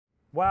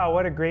Wow,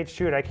 what a great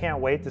shoot. I can't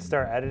wait to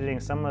start editing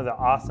some of the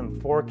awesome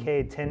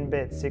 4K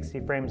 10-bit 60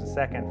 frames a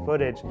second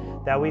footage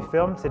that we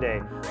filmed today.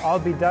 I'll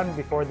be done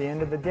before the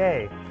end of the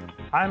day.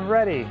 I'm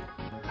ready.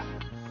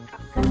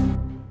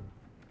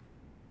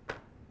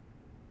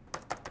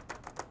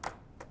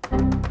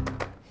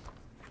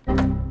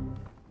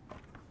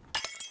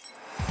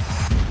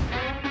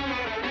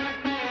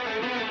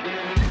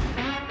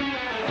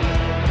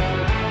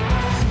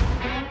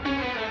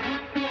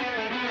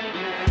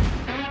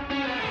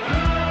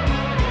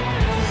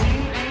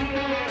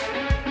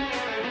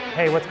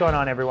 Hey, what's going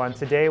on everyone?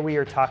 Today we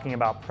are talking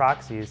about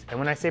proxies, and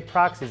when I say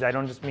proxies, I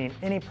don't just mean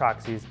any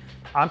proxies.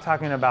 I'm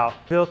talking about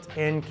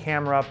built-in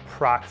camera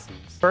proxies.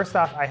 First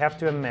off, I have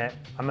to admit,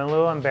 I'm a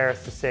little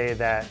embarrassed to say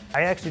that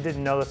I actually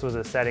didn't know this was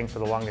a setting for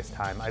the longest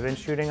time. I've been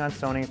shooting on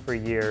Sony for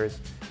years,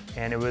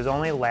 and it was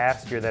only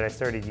last year that I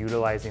started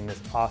utilizing this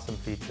awesome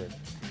feature.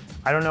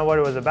 I don't know what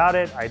it was about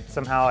it. I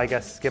somehow, I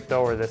guess, skipped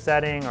over the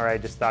setting, or I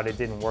just thought it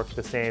didn't work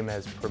the same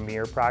as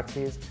Premiere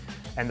proxies.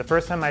 And the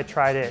first time I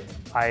tried it,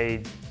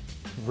 I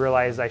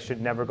realized I should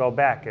never go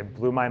back. It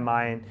blew my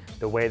mind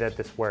the way that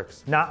this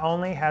works. Not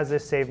only has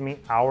this saved me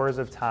hours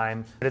of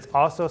time, but it's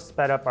also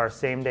sped up our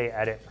same-day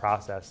edit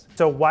process.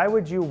 So why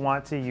would you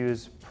want to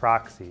use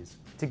proxies?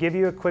 To give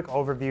you a quick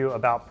overview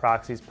about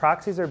proxies,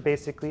 proxies are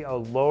basically a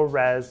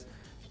low-res,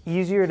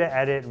 easier to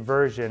edit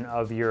version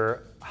of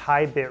your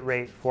high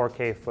bitrate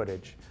 4K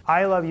footage.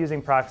 I love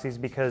using proxies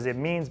because it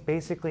means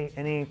basically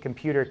any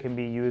computer can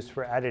be used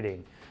for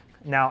editing.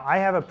 Now, I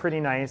have a pretty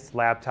nice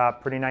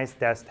laptop, pretty nice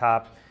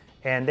desktop,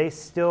 and they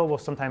still will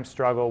sometimes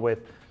struggle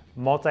with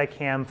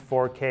multicam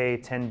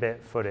 4K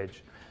 10-bit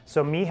footage.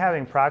 So me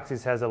having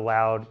proxies has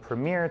allowed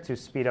Premiere to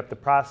speed up the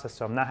process,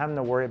 so I'm not having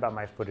to worry about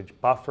my footage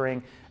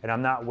buffering, and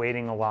I'm not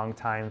waiting a long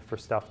time for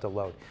stuff to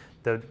load.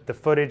 The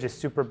footage is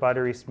super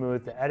buttery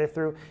smooth to edit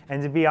through,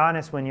 and to be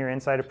honest, when you're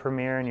inside of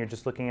Premiere and you're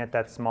just looking at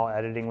that small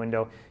editing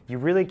window, you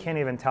really can't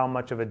even tell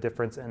much of a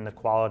difference in the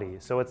quality.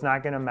 So it's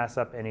not gonna mess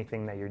up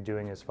anything that you're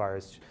doing as far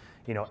as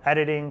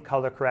editing,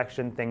 color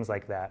correction, things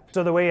like that.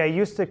 So the way I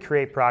used to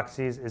create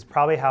proxies is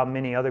probably how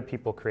many other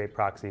people create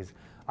proxies.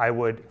 I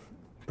would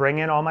bring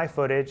in all my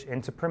footage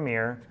into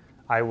Premiere,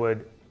 I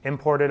would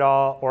import it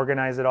all,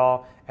 organize it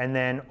all, and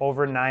then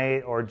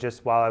overnight or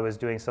just while I was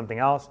doing something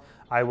else,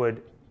 I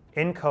would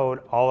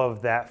encode all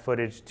of that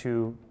footage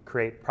to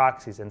create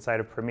proxies inside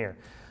of Premiere.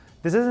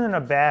 This isn't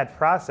a bad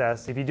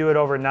process. If you do it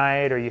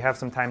overnight or you have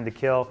some time to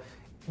kill,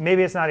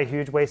 maybe it's not a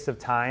huge waste of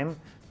time,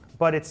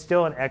 but it's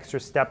still an extra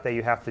step that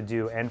you have to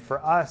do. And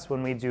for us,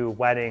 when we do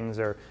weddings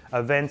or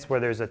events where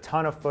there's a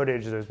ton of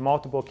footage, there's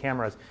multiple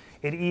cameras,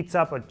 it eats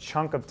up a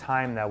chunk of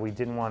time that we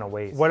didn't want to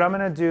waste. What I'm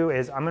gonna do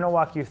is I'm gonna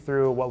walk you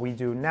through what we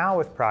do now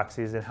with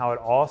proxies and how it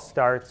all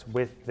starts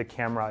with the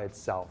camera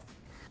itself.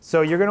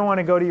 So you're gonna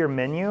wanna go to your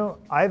menu.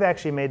 I've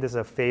actually made this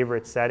a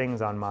favorite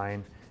settings on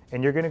mine,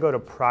 and you're gonna go to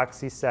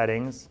proxy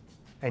settings,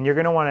 and you're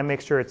gonna wanna make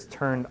sure it's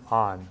turned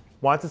on.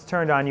 Once it's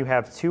turned on, you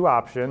have two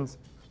options.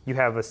 You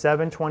have a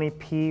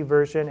 720p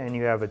version and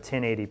you have a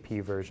 1080p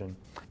version.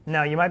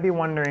 Now you might be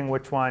wondering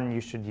which one you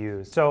should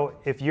use. So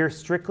if you're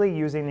strictly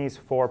using these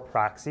for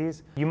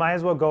proxies, you might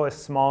as well go as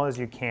small as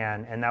you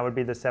can, and that would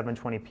be the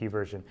 720p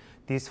version.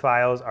 These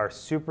files are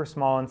super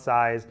small in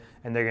size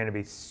and they're gonna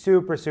be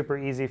super, super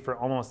easy for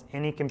almost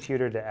any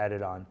computer to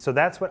edit on. So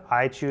that's what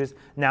I choose.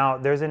 Now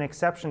there's an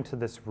exception to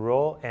this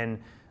rule, and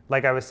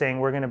like I was saying,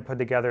 we're gonna put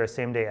together a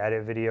same-day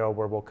edit video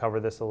where we'll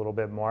cover this a little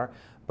bit more.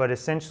 But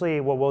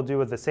essentially what we'll do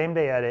with the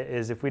same-day edit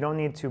is if we don't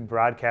need to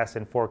broadcast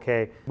in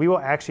 4K, we will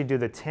actually do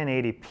the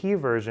 1080p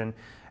version.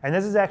 And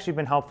this has actually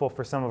been helpful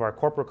for some of our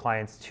corporate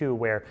clients too,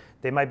 where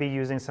they might be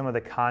using some of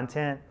the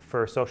content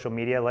for social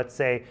media. Let's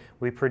say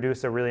we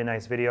produce a really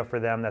nice video for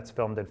them that's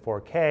filmed in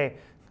 4K,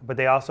 but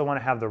they also wanna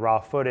have the raw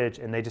footage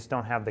and they just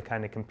don't have the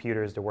kind of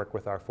computers to work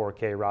with our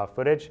 4K raw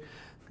footage.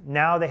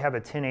 Now they have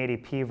a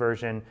 1080p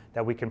version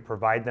that we can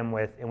provide them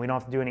with, and we don't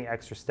have to do any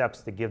extra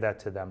steps to give that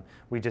to them.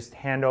 We just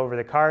hand over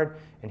the card,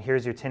 and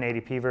here's your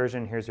 1080p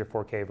version, here's your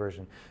 4K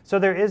version. So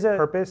there is a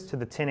purpose to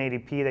the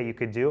 1080p that you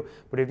could do,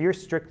 but if you're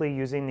strictly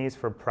using these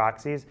for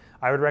proxies,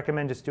 I would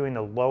recommend just doing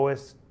the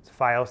lowest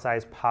file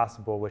size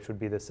possible, which would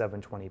be the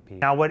 720p.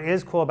 Now what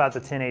is cool about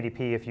the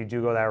 1080p, if you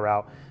do go that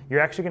route,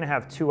 you're actually gonna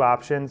have two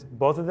options.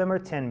 Both of them are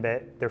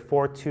 10-bit. They're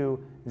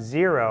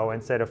 420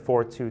 instead of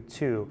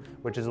 422,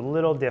 which is a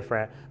little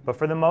different, but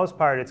for the most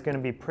part, it's gonna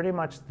be pretty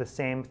much the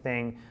same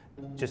thing,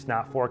 just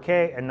not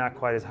 4K and not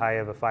quite as high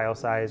of a file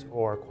size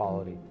or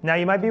quality. Now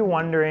you might be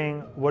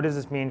wondering, what does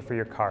this mean for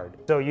your card?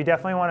 So you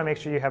definitely wanna make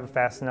sure you have a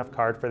fast enough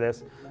card for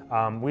this.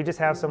 We just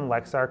have some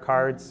Lexar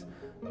cards.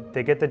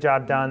 They get the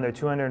job done. They're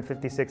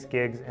 256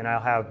 gigs, and I'll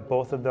have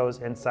both of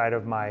those inside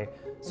of my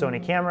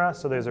Sony camera,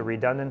 so there's a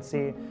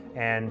redundancy,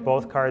 and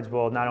both cards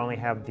will not only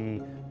have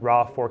the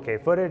raw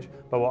 4K footage,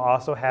 but will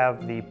also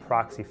have the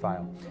proxy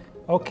file.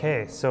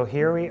 Okay, so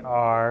here we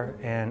are,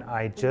 and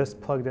I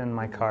just plugged in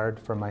my card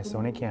from my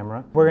Sony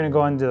camera. We're gonna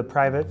go into the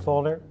private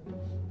folder.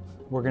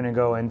 We're gonna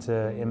go into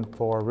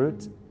M4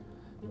 root,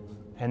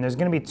 And there's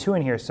going to be 2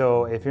 in here,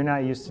 so if you're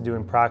not used to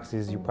doing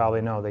proxies, you probably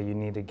know that you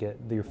need to get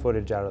your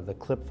footage out of the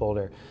clip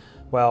folder.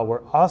 Well,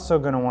 we're also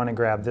going to want to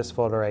grab this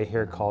folder right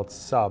here called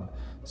sub.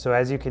 So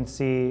as you can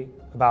see,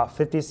 about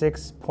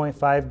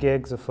 56.5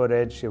 gigs of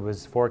footage. It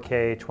was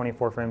 4K,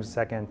 24 frames a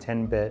second,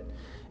 10-bit,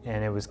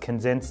 and it was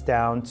condensed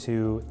down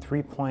to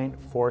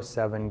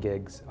 3.47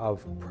 gigs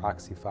of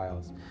proxy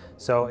files.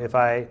 So if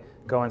I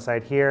go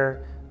inside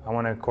here, I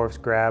want to of course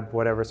grab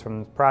whatever's from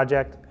the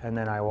project, and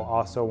then I will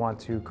also want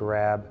to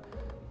grab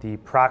the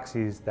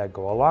proxies that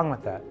go along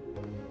with that.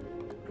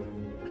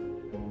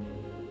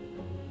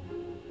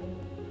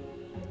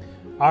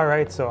 All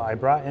right, so I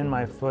brought in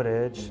my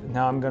footage.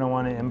 Now I'm gonna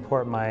want to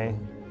import my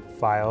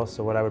file.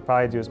 So what I would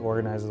probably do is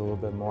organize it a little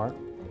bit more.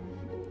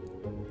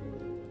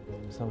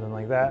 Something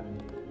like that.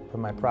 Put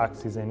my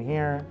proxies in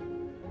here,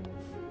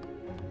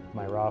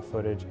 my raw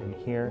footage in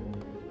here,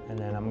 and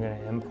then I'm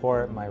gonna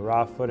import my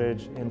raw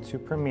footage into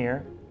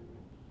Premiere.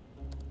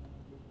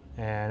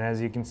 And as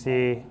you can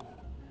see,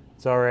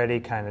 it's already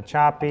kind of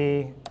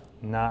choppy,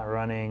 not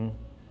running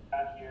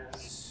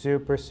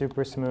super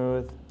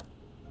smooth.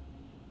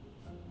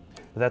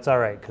 But that's all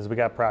right, because we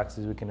got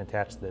proxies, we can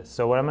attach this.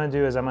 So what I'm gonna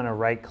do is I'm gonna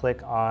right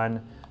click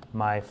on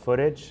my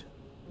footage.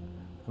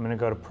 I'm gonna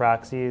go to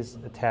proxies,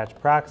 attach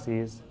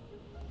proxies.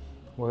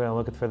 We're gonna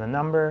look for the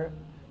number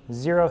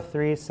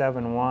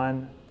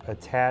 0371,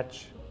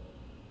 attach.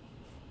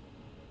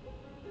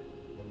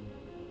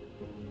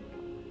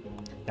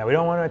 Now we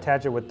don't want to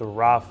attach it with the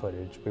raw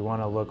footage. We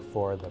want to look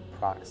for the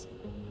proxy.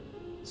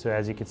 So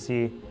as you can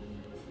see,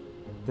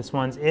 this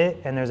one's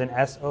it, and there's an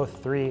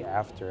SO3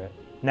 after it.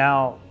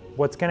 Now,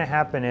 what's going to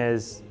happen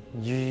is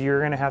you're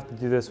going to have to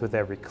do this with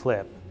every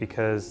clip,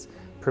 because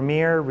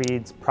Premiere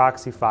reads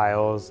proxy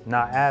files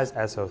not as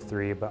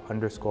SO3 but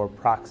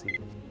 _proxy.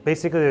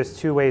 Basically, there's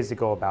 2 ways to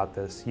go about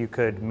this. You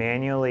could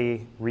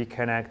manually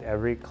reconnect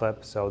every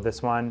clip. So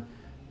this one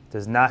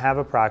does not have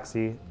a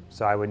proxy,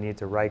 so I would need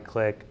to right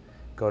click,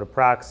 go to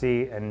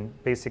proxy, and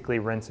basically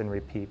rinse and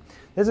repeat.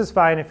 This is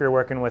fine if you're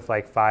working with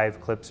like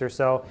 5 clips or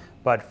so,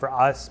 but for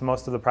us,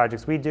 most of the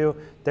projects we do,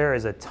 there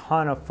is a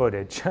ton of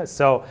footage.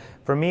 So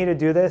for me to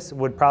do this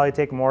would probably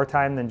take more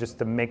time than just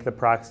to make the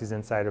proxies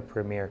inside of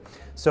Premiere.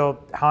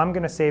 So how I'm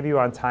gonna save you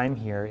on time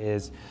here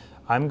is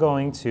I'm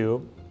going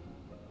to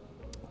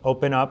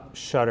open up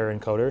Shutter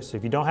Encoder. So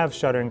if you don't have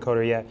Shutter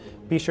Encoder yet,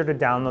 be sure to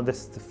download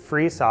this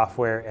free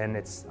software, and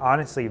it's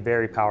honestly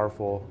very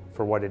powerful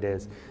for what it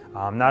is.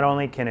 Not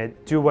only can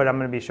it do what I'm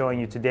going to be showing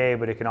you today,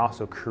 but it can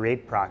also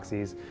create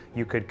proxies.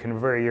 You could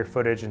convert your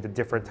footage into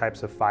different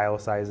types of file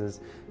sizes,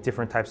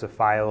 different types of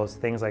files,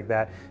 things like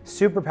that.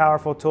 Super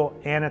powerful tool,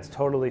 and it's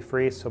totally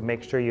free, so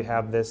make sure you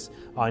have this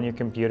on your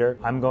computer.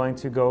 I'm going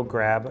to go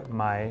grab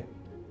my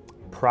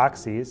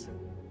proxies.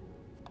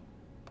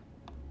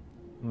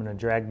 I'm going to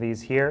drag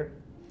these here,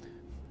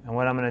 and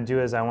what I'm going to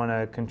do is I want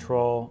to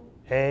Control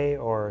A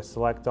or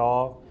select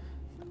all,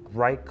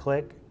 right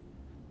click,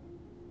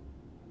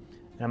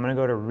 and I'm going to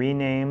go to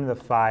rename the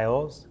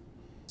files.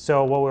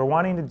 So what we're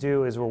wanting to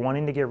do is we're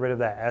wanting to get rid of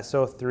that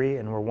SO3,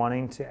 and we're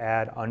wanting to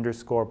add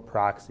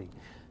 _proxy.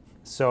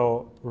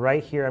 So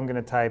right here I'm going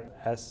to type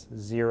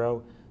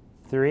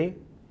S03,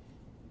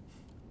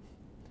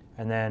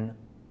 and then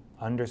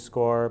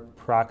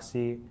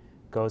 _proxy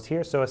goes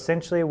here. So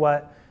essentially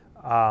what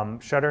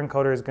Shutter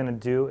Encoder is going to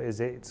do is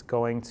it's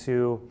going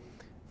to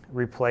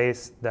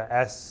replace the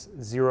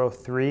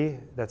S03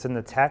 that's in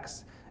the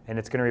text, and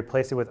it's going to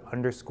replace it with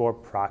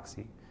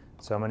 _proxy.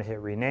 So I'm going to hit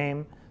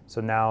rename.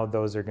 So now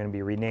those are going to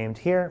be renamed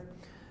here.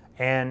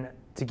 And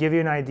to give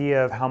you an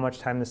idea of how much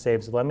time this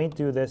saves, let me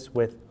do this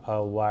with a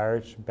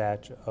large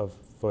batch of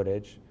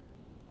footage.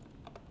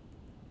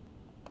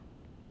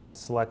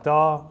 Select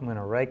all. I'm going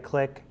to right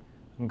click.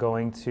 I'm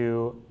going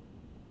to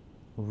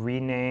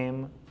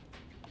rename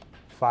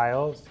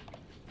files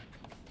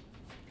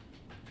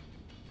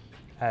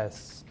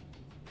S03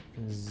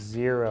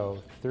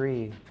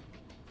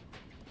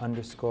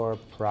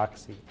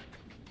 _proxy.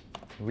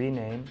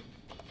 Rename.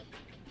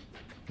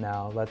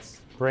 Now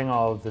let's bring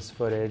all of this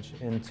footage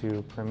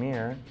into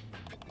Premiere.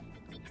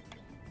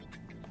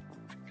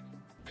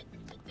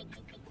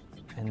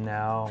 And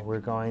now we're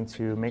going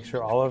to make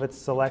sure all of it's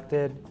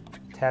selected.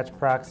 Attach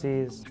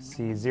proxies,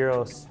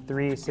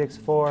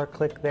 C0364,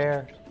 click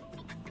there.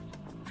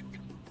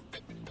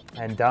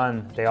 And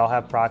done, they all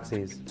have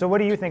proxies. So what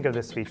do you think of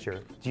this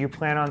feature? Do you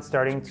plan on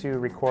starting to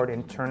record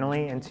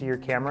internally into your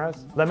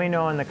cameras? Let me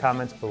know in the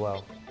comments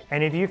below.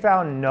 And if you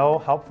found no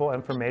helpful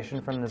information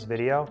from this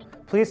video,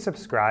 please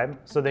subscribe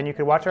so then you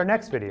can watch our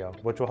next video,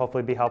 which will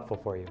hopefully be helpful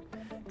for you.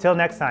 Till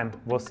next time,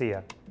 we'll see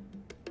ya.